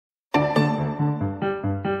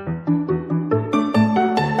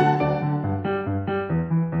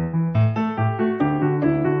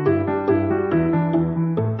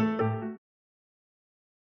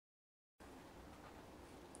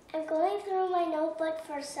notebook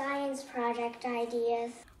for science project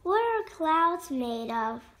ideas. What are clouds made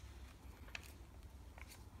of?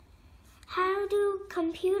 How do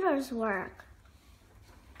computers work?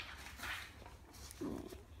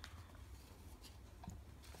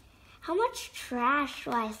 How much trash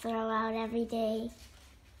do I throw out every day?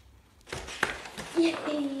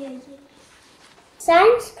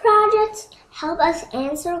 Science projects help us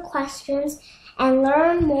answer questions and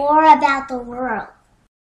learn more about the world.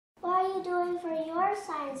 What are you doing for your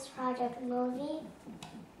science project, Movie?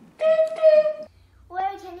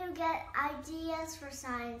 Where can you get ideas for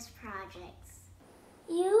science projects?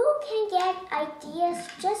 You can get ideas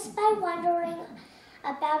just by wondering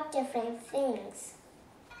about different things.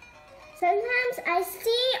 Sometimes I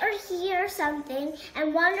see or hear something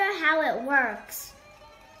and wonder how it works.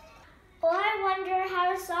 Or I wonder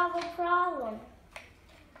how to solve a problem.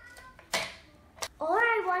 Or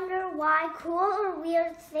I wonder why cool or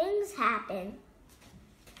weird things happen.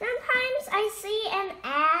 Sometimes I see an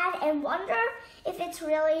ad and wonder if it's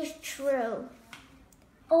really true.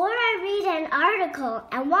 Or I read an article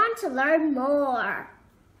and want to learn more.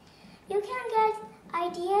 You can get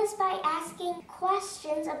ideas by asking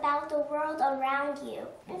questions about the world around you.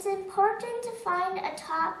 It's important to find a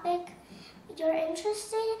topic you're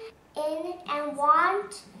interested in and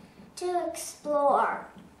want to explore.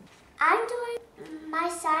 I'm doing my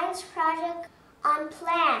science project on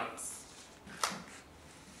plants.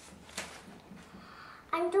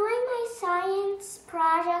 I'm doing my science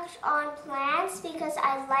project on plants because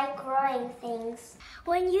I like growing things.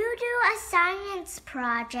 When you do a science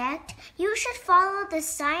project, you should follow the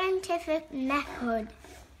scientific method.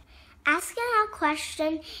 Asking a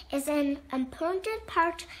question is an important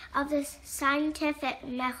part of the scientific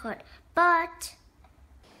method, but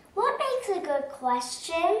what makes a good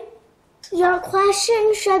question? Your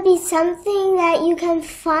question should be something that you can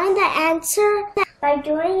find the answer by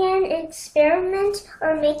doing an experiment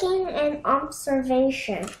or making an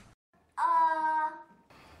observation.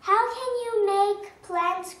 How can you make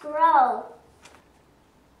plants grow?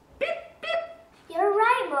 You're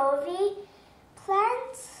right, Movi.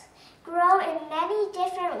 Plants grow in many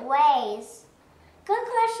different ways. Good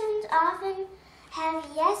questions often have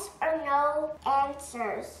yes or no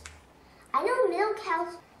answers. I know milk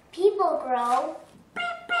helps people grow.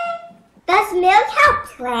 Does milk help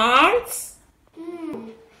plants?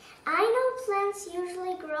 I know plants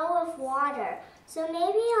usually grow with water, so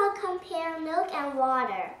maybe I'll compare milk and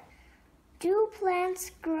water. Do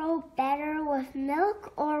plants grow better with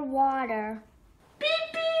milk or water?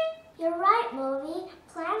 You're right, Movi.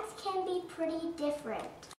 Plants can be pretty different.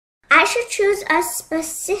 I should choose a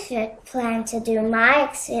specific plant to do my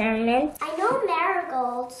experiment. I know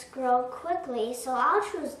marigolds grow quickly, so I'll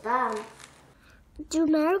choose them. Do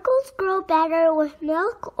marigolds grow better with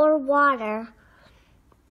milk or water?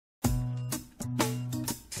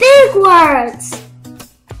 Big words!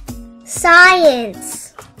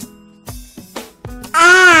 Science.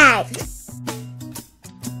 Ag.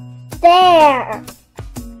 Bear.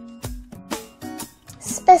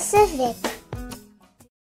 Specific.